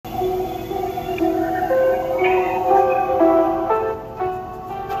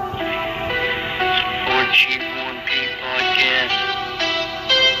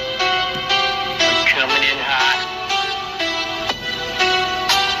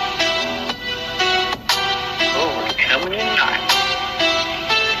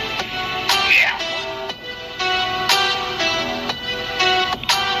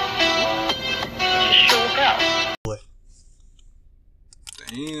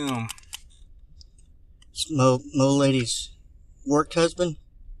Damn. It's Mo Lady's work husband.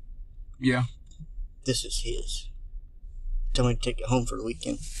 Yeah. This is his. Tell me to take it home for the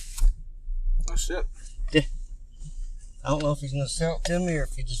weekend. Oh shit. Yeah. I don't know if he's gonna sell it to me or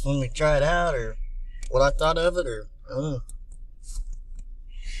if he just wanted me to try it out or what I thought of it or I don't know.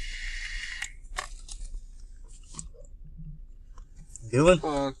 Good one?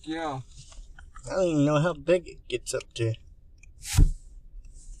 Fuck yeah. I don't even know how big it gets up to.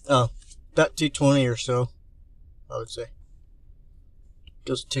 Oh, about 220 or so, I would say.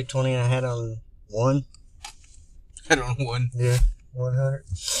 Goes to 220 and I had on one. Had on one. Yeah, 100.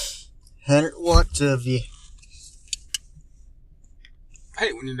 100 watts of you. I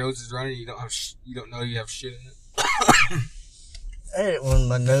hate when your nose is running. You don't know you have shit in it. I hate it when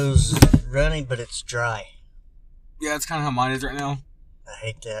my nose is running, but it's dry. Yeah, that's kind of how mine is right now. I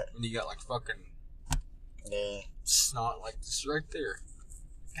hate that. And you got like fucking snot like this right there.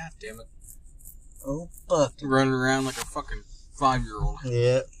 God damn it. Oh, fuck. Running around like a fucking 5-year-old.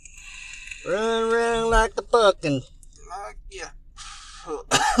 Yeah. Run around like a fucking. Yeah.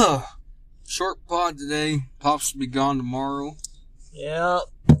 Short pod today. Pops will be gone tomorrow. Yeah.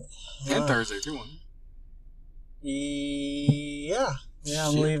 And Thursday too. Yeah. Yeah,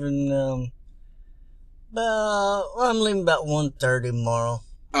 I'm Shit. leaving, I'm leaving about 1:30 tomorrow.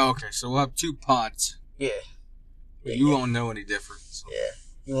 Oh, okay. So we'll have 2 pods. Yeah. But you won't know any difference. So. Yeah.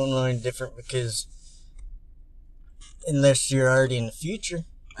 You won't know any different because unless you're already in the future.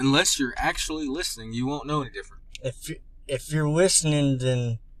 Unless you're actually listening, you won't know any different. If you're listening,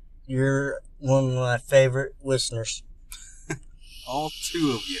 then you're one of my favorite listeners. All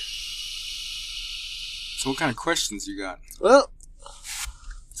 2 of you. So what kind of questions you got? Well,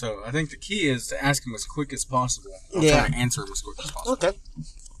 so I think the key is to ask them as quick as possible. I'll Yeah. try to answer them as quick as possible. okay.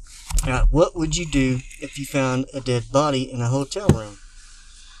 What would you do if you found a dead body in a hotel room?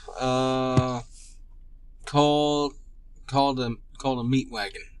 Called a meat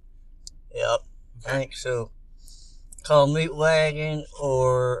wagon. Yep, I think so. Call meat wagon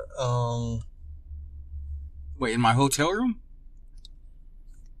or Wait, in my hotel room?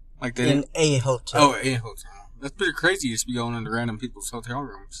 Like they in a hotel. Oh, a hotel. That's pretty crazy. You just be going into random people's hotel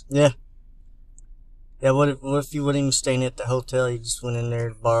rooms. Yeah. Yeah. What if you wouldn't even staying at the hotel? You just went in there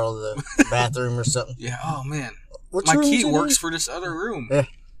to borrow the bathroom or something. Yeah. Oh man, Which my room key is it works in? for this other room. Yeah.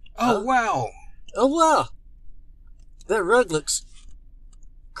 Oh wow. Oh wow. That rug looks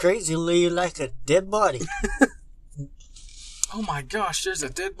crazily like a dead body. Oh my gosh, there's a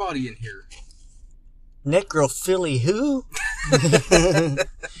dead body in here. Necrophilia who?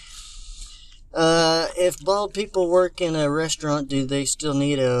 If bald people work in a restaurant, do they still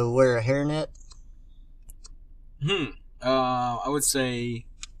need to wear a hairnet? I would say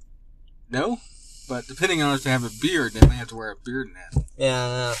no, but depending on if they have a beard, they may have to wear a beard net. Yeah, I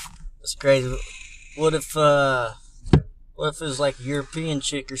know. It's crazy. What if it was like a European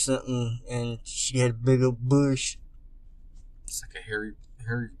chick or something and she had a big old bush? It's like a hairy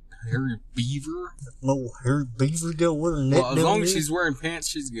beaver. No hairy beaver go wear a net. Well, as long as she's wearing pants,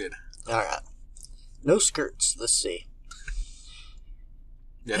 she's good. Alright. No skirts. Let's see.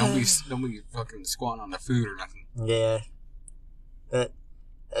 Yeah, don't be fucking squatting on the food or nothing. Yeah.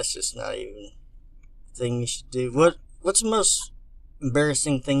 That's just not even a thing you should do. What's the most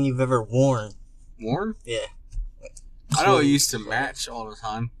embarrassing thing you've ever worn? Worn? Yeah. I know it used to match all the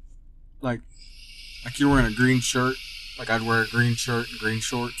time. Like you're wearing a green shirt. Like I'd wear a green shirt and green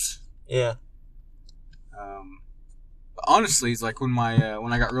shorts. Yeah. But honestly, it's like when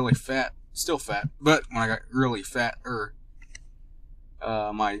I got really fat, still fat, but when I got really fat,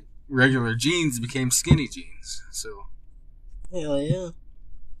 my regular jeans became skinny jeans. So. Hell yeah.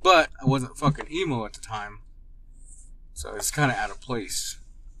 But I wasn't fucking emo at the time, so it's kind of out of place.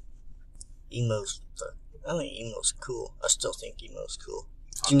 Emo's. I think emo's cool. I still think emo's cool.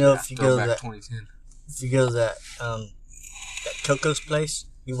 Do you know if you go to that 2010. If you go to that Coco's place,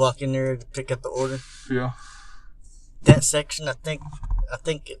 you walk in there to pick up the order. Yeah. That section, I think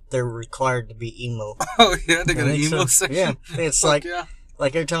they're required to be emo. Oh yeah, they got an emo section. Yeah, it's like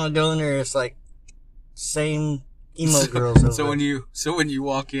every time I go in there, it's like same emo girls over. So when you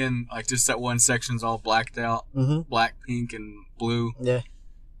walk in, like just that one section's all blacked out, black, pink, and blue. Yeah.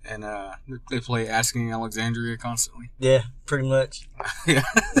 And they play Asking Alexandria constantly. Yeah, pretty much. Yeah.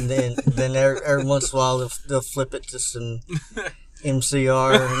 And then every once in a while they'll flip it to some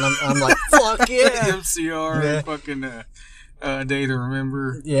MCR, and I'm like, fuck yeah. MCR, yeah. Fucking Day to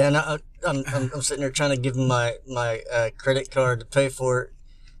Remember. Yeah, and I'm sitting there trying to give them my credit card to pay for it,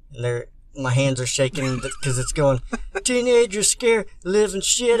 and my hands are shaking because it's going, teenagers scare living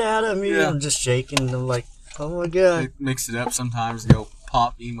shit out of me. Yeah. I'm just shaking, and I'm like, oh my god. They mix it up sometimes. Go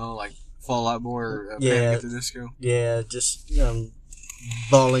pop emo, like Fall Out Boy or Panic at the Disco. Yeah, just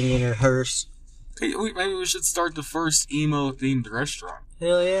bawling in her hearse. Hey, maybe we should start the first emo-themed restaurant.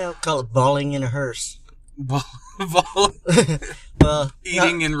 Hell yeah, I'll call it bawling in a hearse. Well,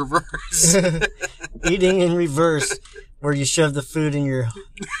 eating in reverse. Eating in reverse, where you shove the food in your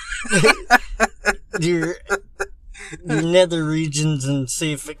nether regions and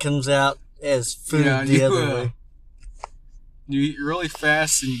see if it comes out as food the other way. You eat really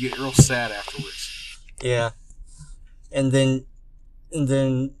fast and you get real sad afterwards. Yeah, and then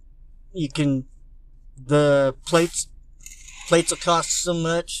you can the plates will cost so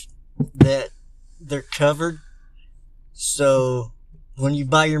much that they're covered. So when you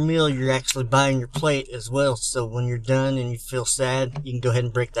buy your meal, you're actually buying your plate as well. So when you're done and you feel sad, you can go ahead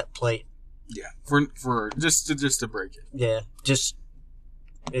and break that plate. Yeah, for just to break it. Yeah,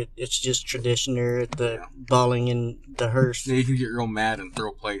 it's just tradition there at the bawling in the hearse. Yeah, you can get real mad and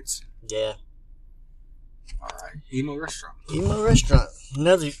throw plates. Yeah. All right, Emo Restaurant. Emo Restaurant.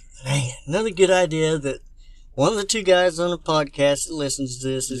 Another good idea that one of the two guys on the podcast that listens to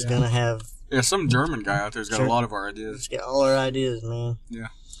this is gonna have. Yeah, some German guy out there's got a lot of our ideas. He's got all our ideas, man. Yeah.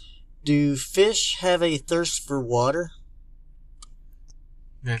 Do fish have a thirst for water?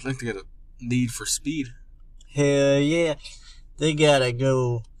 Yeah, I'd like to get a need for speed. Hell yeah. They gotta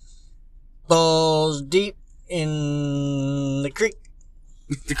go balls deep in the creek.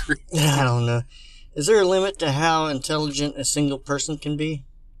 The creek. I don't know. Is there a limit to how intelligent a single person can be?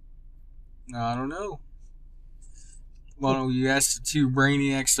 I don't know. Why don't you ask the two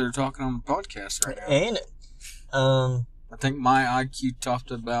brainiacs that are talking on the podcast right now? Ain't it? I think my IQ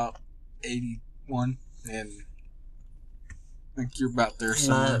topped about 81, and I think you're about there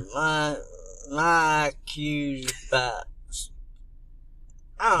somewhere. My IQ's about,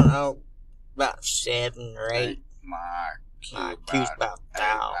 I don't know, about 7 or 8. My IQ's about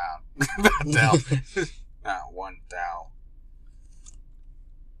thou. About thou. Not 1 thou.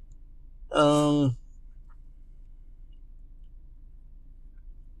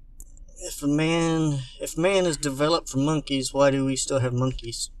 If man is developed from monkeys, why do we still have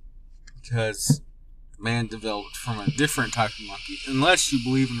monkeys? Because man developed from a different type of monkey. Unless you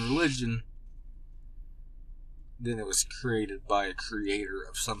believe in religion, then it was created by a creator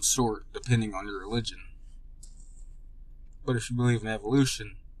of some sort, depending on your religion. But if you believe in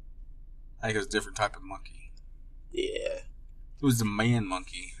evolution, I think it was a different type of monkey. Yeah. It was the man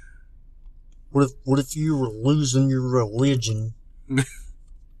monkey. What if you were losing your religion?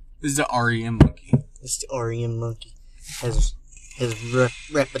 This is the REM monkey. It's the REM monkey. Has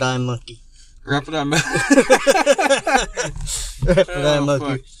rapid eye monkey. Rapid eye monkey. Rapid eye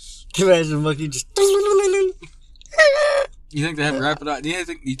monkey. Can you imagine a monkey just... You think they have rapid eye? Do you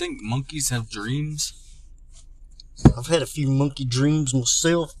think monkeys have dreams? I've had a few monkey dreams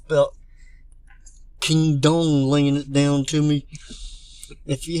myself about King Dong laying it down to me.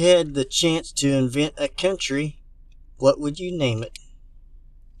 If you had the chance to invent a country, what would you name it?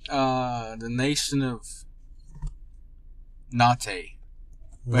 The nation of Nate.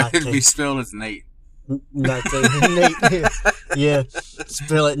 But it'd be spelled as Nate. Nate. Yeah.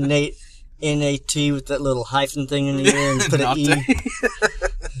 Spell it Nate. N-A-T with that little hyphen thing in the air and put an E.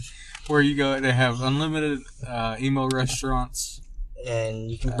 Where you go, they have unlimited emo restaurants. And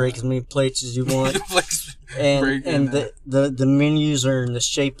you can break as many plates as you want. and the menus are in the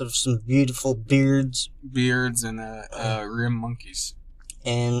shape of some beautiful beards. Beards and rim monkeys.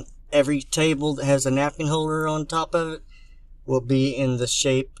 And every table that has a napkin holder on top of it will be in the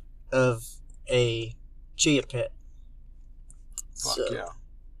shape of a chia pet. Fuck so, yeah.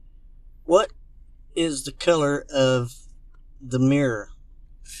 What is the color of the mirror?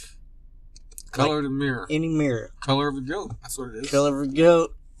 Color of the mirror. Any mirror. Color of a goat. That's what it is. Color of a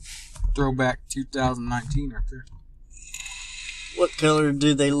goat. Throwback 2019 right there. What color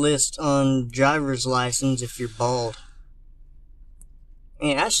do they list on driver's license if you're bald?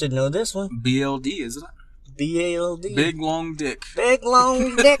 Man, I should know this one. BLD, isn't it? BLD. Big long dick. Big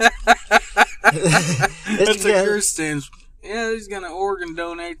long dick. That's a girl stands. Yeah, he's gonna organ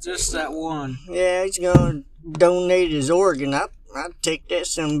donate just that one. Yeah, he's gonna donate his organ. I'd take that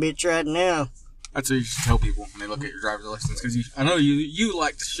son of a bitch right now. That's what you should tell people when they look at your driver's license, because I know you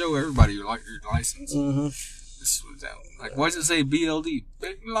like to show everybody your license. Mm-hmm. This was out. Like, why does it say BLD?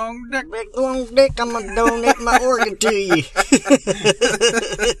 Big long dick. Big long dick. I'm gonna donate my organ to you.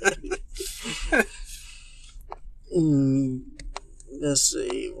 Let's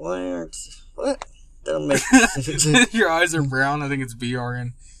see. What? That'll make your eyes are brown. I think it's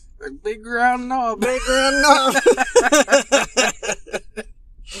BRN. Like, big round knob. Big round knob.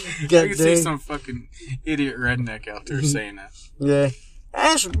 I can see some fucking idiot redneck out there saying that. Yeah.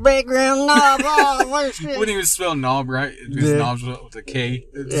 That's a big round knob. Oh, where's this? Wouldn't even spell knob right. It's just knobs with a K.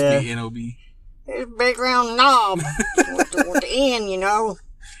 It'd just be N-O-B. It's a big round knob with the N, you know.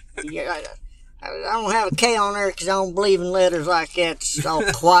 Yeah, I don't have a K on there because I don't believe in letters like that. It's all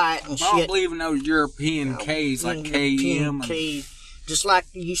quiet and shit. I don't believe in those European K's like K-M. K. Just like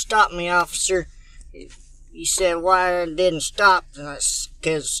you stopped me, officer. You said why I didn't stop, and that's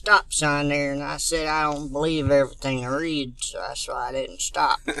because stop sign there, and I said I don't believe everything I read, so that's why I didn't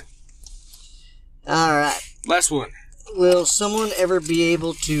stop. All right. Last one. Will someone ever be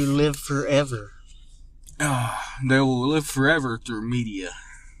able to live forever? They will live forever through media.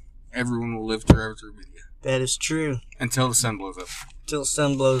 Everyone will live forever through media. That is true. Until the sun blows up. Until the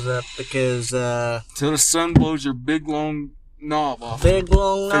sun blows up, because until the sun blows your big long knob off. Big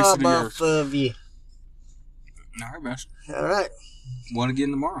long knob off of you. Alright, Master. Alright. Want to get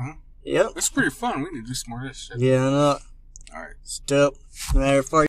in tomorrow, huh? Yep. It's pretty fun. We need to do some more of this shit. Yeah, I know. Alright. Step. Matter of fact.